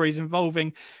stories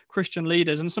involving Christian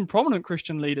leaders and some prominent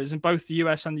Christian leaders in both the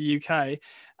US and the UK,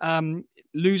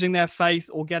 losing their faith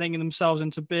or getting themselves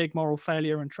into big moral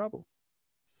failure and trouble?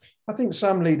 I think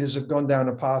some leaders have gone down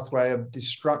a pathway of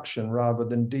destruction rather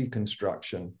than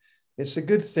deconstruction. It's a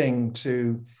good thing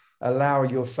to allow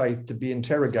your faith to be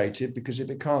interrogated, because if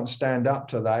it can't stand up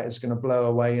to that, it's going to blow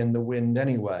away in the wind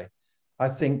anyway. I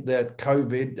think that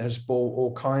COVID has brought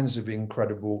all kinds of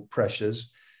incredible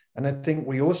pressures. And I think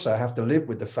we also have to live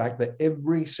with the fact that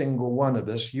every single one of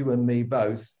us, you and me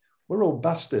both, we're all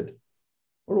busted.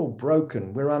 We're all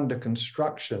broken. We're under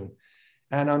construction.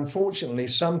 And unfortunately,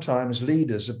 sometimes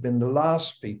leaders have been the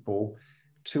last people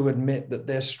to admit that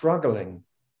they're struggling.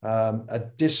 A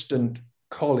distant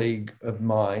colleague of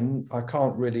mine, I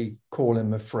can't really call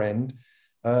him a friend,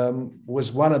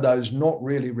 was one of those not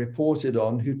really reported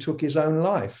on who took his own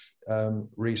life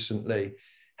recently,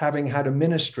 having had a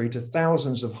ministry to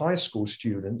thousands of high school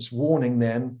students, warning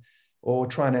them or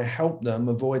trying to help them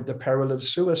avoid the peril of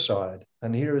suicide.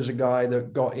 And here is a guy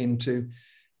that got into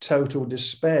total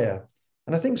despair.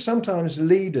 And I think sometimes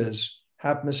leaders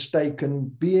have mistaken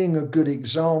being a good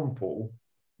example,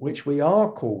 which we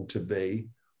are called to be,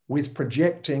 with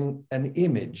projecting an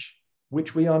image,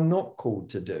 which we are not called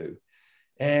to do.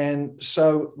 And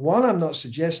so while I'm not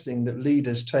suggesting that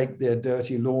leaders take their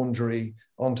dirty laundry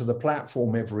onto the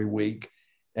platform every week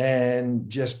and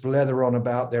just blether on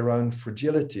about their own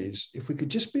fragilities, if we could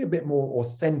just be a bit more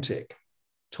authentic,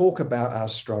 talk about our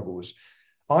struggles.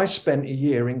 I spent a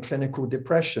year in clinical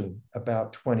depression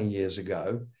about 20 years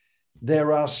ago.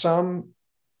 There are some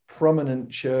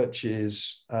prominent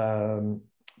churches,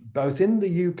 both in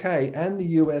the UK and the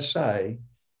USA,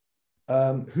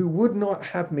 who would not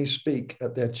have me speak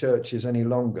at their churches any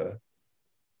longer.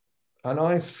 And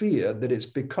I fear that it's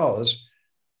because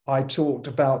I talked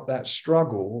about that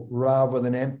struggle rather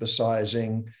than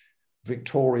emphasizing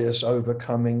victorious,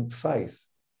 overcoming faith.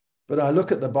 But I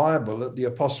look at the Bible, at the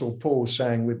Apostle Paul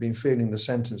saying we've been feeling the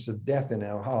sentence of death in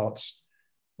our hearts,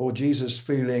 or Jesus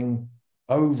feeling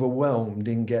overwhelmed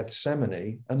in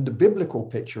Gethsemane. And the biblical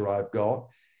picture I've got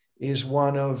is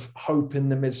one of hope in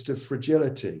the midst of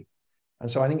fragility. And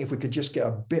so I think if we could just get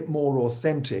a bit more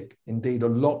authentic, indeed a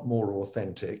lot more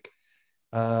authentic,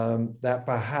 that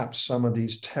perhaps some of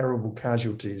these terrible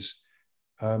casualties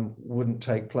wouldn't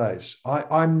take place.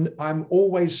 I'm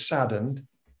always saddened.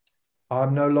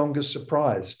 I'm no longer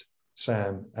surprised,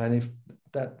 Sam. And if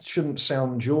that shouldn't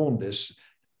sound jaundiced,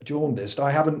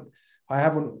 I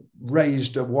haven't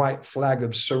raised a white flag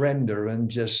of surrender and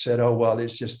just said, oh, well,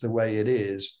 it's just the way it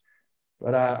is.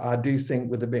 But I do think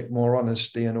with a bit more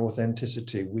honesty and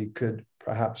authenticity, we could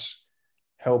perhaps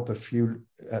help a few,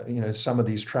 some of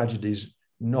these tragedies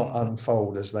not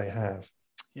unfold as they have.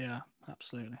 Yeah,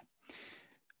 absolutely.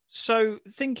 So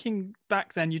thinking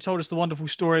back then, you told us the wonderful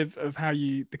story of how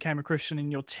you became a Christian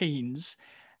in your teens.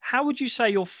 How would you say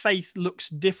your faith looks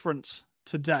different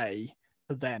today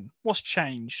to then? What's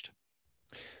changed?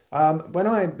 When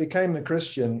I became a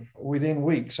Christian, within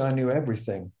weeks, I knew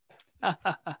everything.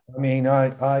 I mean,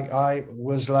 I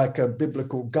was like a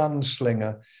biblical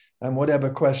gunslinger, and whatever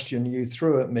question you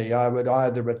threw at me, I would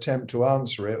either attempt to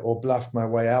answer it or bluff my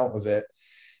way out of it.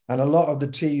 And a lot of the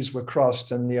T's were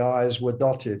crossed and the I's were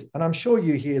dotted. And I'm sure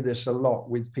you hear this a lot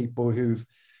with people who've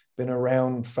been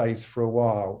around faith for a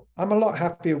while. I'm a lot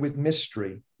happier with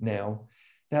mystery now.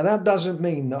 Now, that doesn't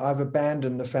mean that I've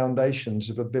abandoned the foundations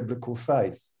of a biblical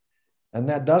faith. And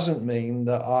that doesn't mean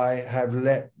that I have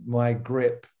let my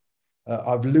grip,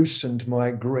 I've loosened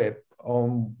my grip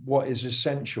on what is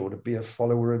essential to be a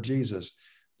follower of Jesus.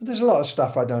 But there's a lot of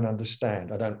stuff I don't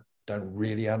understand. I don't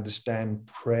really understand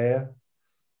prayer.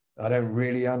 I don't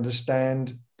really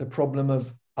understand the problem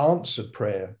of answered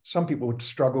prayer. Some people would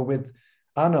struggle with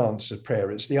unanswered prayer.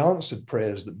 It's the answered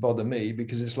prayers that bother me,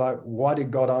 because it's like, why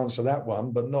did God answer that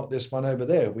one, but not this one over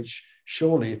there, which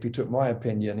surely, if he took my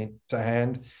opinion to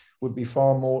hand, would be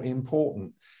far more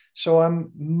important. So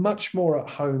I'm much more at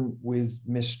home with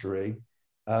mystery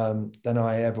than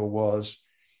I ever was.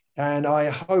 And I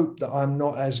hope that I'm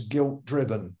not as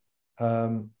guilt-driven.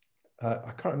 I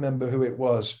can't remember who it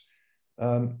was.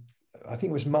 I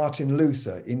think it was Martin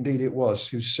Luther, indeed it was,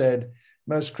 who said,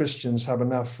 most Christians have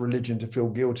enough religion to feel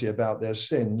guilty about their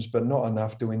sins, but not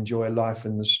enough to enjoy life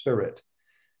in the Spirit.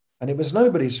 And it was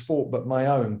nobody's fault but my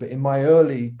own. But in my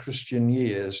early Christian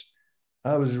years,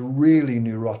 I was really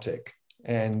neurotic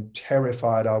and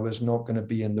terrified I was not going to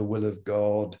be in the will of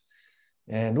God,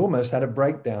 and almost had a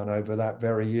breakdown over that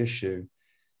very issue.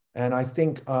 And I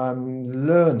think I'm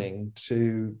learning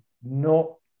to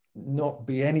not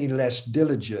be any less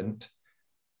diligent,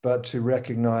 but to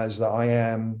recognize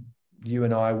that you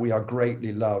and I, we are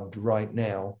greatly loved right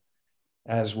now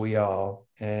as we are.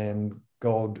 And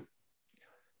God,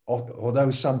 although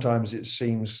sometimes it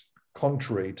seems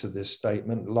contrary to this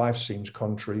statement, life seems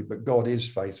contrary, but God is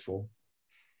faithful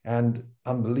and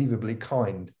unbelievably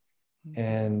kind.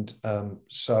 And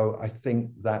so I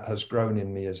think that has grown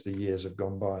in me as the years have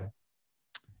gone by.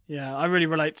 Yeah, I really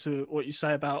relate to what you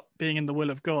say about being in the will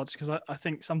of God, because I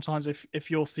think sometimes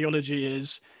if your theology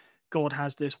is God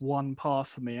has this one path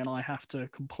for me and I have to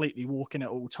completely walk in at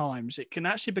all times, it can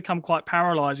actually become quite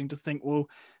paralyzing to think, well,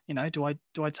 do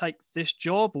I take this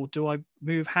job, or do I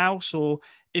move house? Or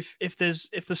if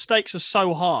the stakes are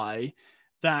so high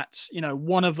that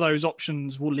one of those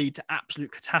options will lead to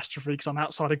absolute catastrophe because I'm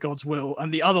outside of God's will,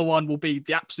 and the other one will be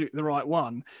the right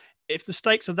one. If the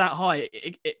stakes are that high,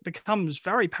 it becomes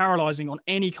very paralyzing on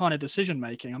any kind of decision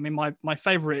making. I mean, my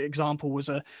favorite example was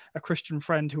a Christian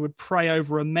friend who would pray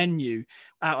over a menu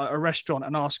out at a restaurant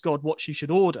and ask God what she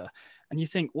should order. And you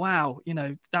think, wow,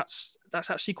 that's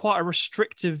actually quite a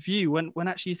restrictive view when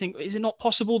actually you think, is it not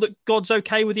possible that God's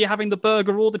okay with you having the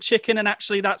burger or the chicken? And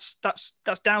actually that's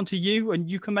down to you, and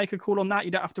you can make a call on that.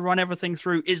 You don't have to run everything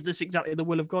through, is this exactly the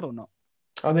will of God or not?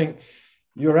 I think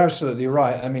you're absolutely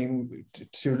right. I mean,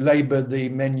 to labor the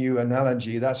menu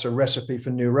analogy, that's a recipe for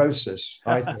neurosis,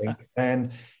 I think.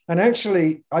 And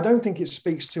actually, I don't think it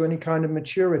speaks to any kind of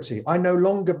maturity. I no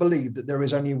longer believe that there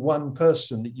is only one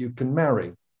person that you can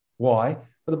marry. Why?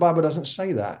 But the Bible doesn't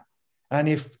say that. And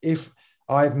if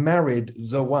I've married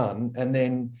the one and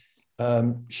then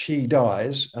she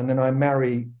dies and then I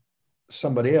marry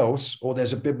somebody else, or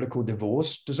there's a biblical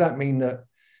divorce, does that mean that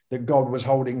God was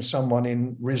holding someone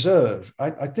in reserve?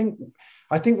 I think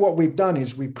what we've done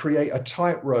is we create a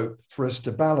tightrope for us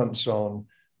to balance on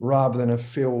rather than a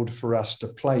field for us to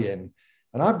play in.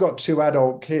 And I've got 2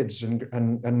 adult kids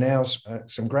and now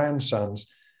some grandsons.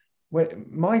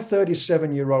 My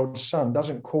 37-year-old son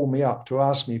doesn't call me up to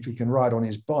ask me if he can ride on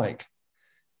his bike.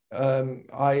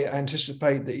 I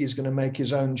anticipate that he's going to make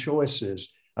his own choices.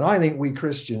 And I think we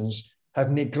Christians have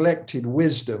neglected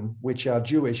wisdom, which our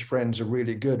Jewish friends are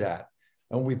really good at.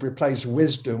 And we've replaced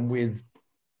wisdom with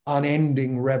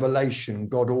unending revelation,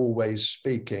 God always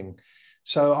speaking.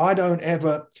 So I want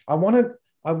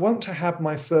to have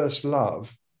my first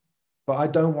love, but I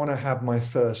don't want to have my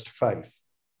first faith,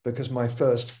 because my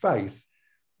first faith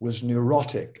was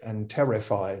neurotic and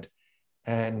terrified.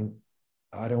 And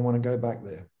I don't want to go back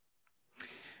there.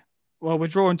 Well, we're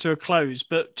drawing to a close,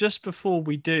 but just before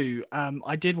we do,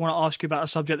 I did want to ask you about a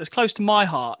subject that's close to my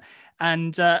heart,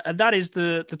 and that is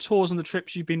the tours and the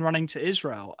trips you've been running to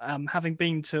Israel. Having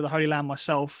been to the Holy Land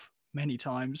myself many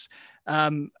times,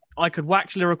 I could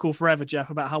wax lyrical forever, Jeff,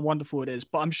 about how wonderful it is,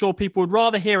 but I'm sure people would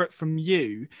rather hear it from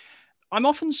you. I'm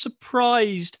often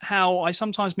surprised how I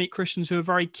sometimes meet Christians who are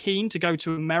very keen to go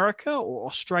to America or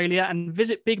Australia and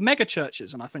visit big mega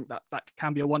churches, and I think that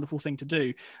can be a wonderful thing to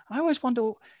do. I always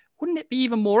wonder, wouldn't it be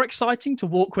even more exciting to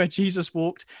walk where Jesus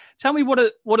walked? Tell me what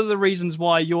are the reasons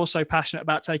why you're so passionate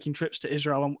about taking trips to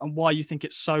Israel, and why you think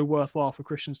it's so worthwhile for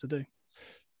Christians to do?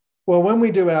 Well, when we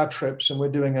do our trips, and we're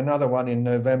doing another one in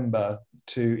November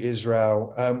to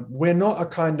Israel, we're not a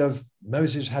kind of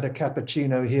Moses had a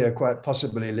cappuccino here, quite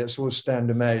possibly. Let's all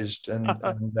stand amazed and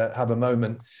have a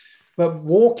moment. But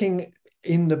walking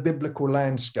in the biblical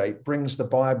landscape brings the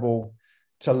Bible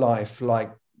to life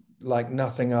like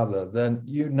nothing other than,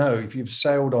 if you've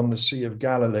sailed on the Sea of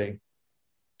Galilee,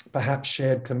 perhaps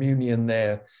shared communion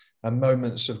there and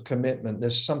moments of commitment.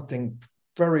 There's something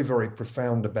very, very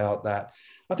profound about that.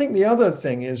 I think the other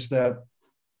thing is that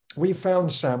we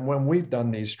found, Sam, when we've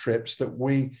done these trips, that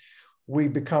we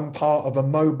become part of a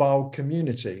mobile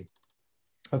community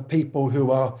of people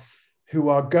who are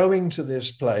going to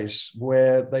this place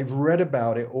where they've read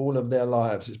about it all of their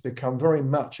lives. It's become very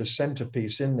much a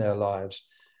centerpiece in their lives.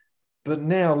 But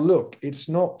now, look, it's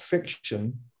not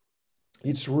fiction,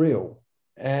 it's real.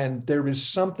 And there is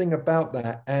something about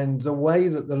that, and the way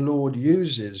that the Lord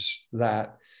uses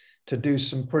that to do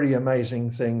some pretty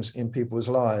amazing things in people's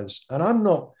lives. And I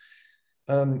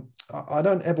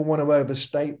don't ever want to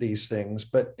overstate these things,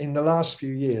 but in the last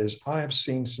few years, I have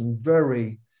seen some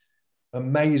very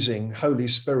amazing Holy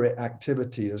Spirit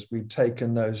activity as we've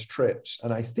taken those trips.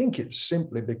 And I think it's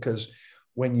simply because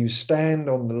when you stand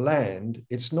on the land,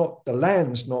 the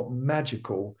land's not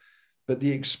magical, but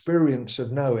the experience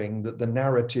of knowing that the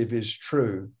narrative is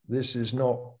true. This is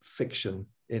not fiction,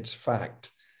 it's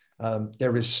fact.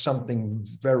 There is something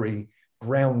very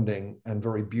grounding and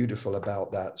very beautiful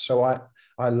about that. So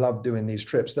I love doing these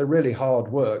trips. They're really hard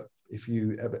work if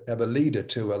you ever lead a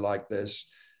tour like this,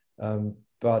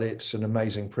 but it's an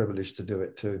amazing privilege to do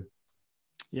it too.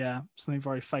 Yeah, something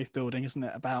very faith building, isn't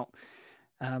it? About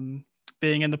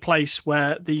being in the place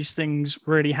where these things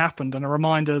really happened, and a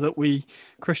reminder that we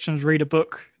Christians read a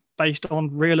book based on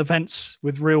real events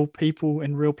with real people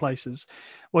in real places.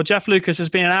 Well, Jeff Lucas, has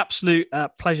been an absolute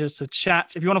pleasure to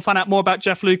chat. If you want to find out more about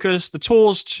Jeff Lucas, the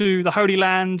tours to the Holy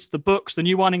Land, the books, the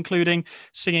new one, including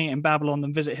Singing in Babylon,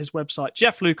 then visit his website,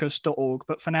 jefflucas.org.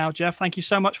 But for now, Jeff, thank you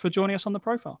so much for joining us on The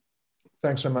Profile.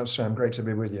 Thanks so much, Sam. Great to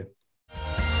be with you.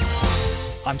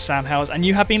 I'm Sam Howes, and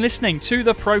you have been listening to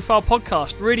the Profile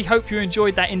Podcast. Really hope you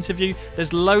enjoyed that interview.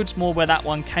 There's loads more where that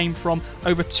one came from.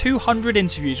 Over 200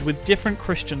 interviews with different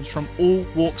Christians from all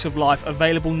walks of life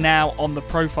available now on the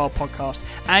Profile Podcast,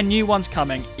 and new ones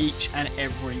coming each and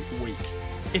every week.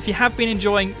 If you have been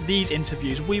enjoying these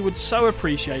interviews, we would so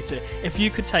appreciate it if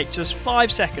you could take just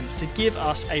 5 seconds to give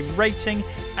us a rating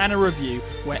and a review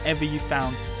wherever you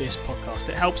found this podcast.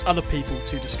 It helps other people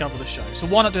to discover the show. So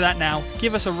why not do that now?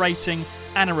 Give us a rating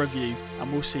and a review,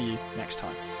 and we'll see you next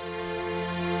time.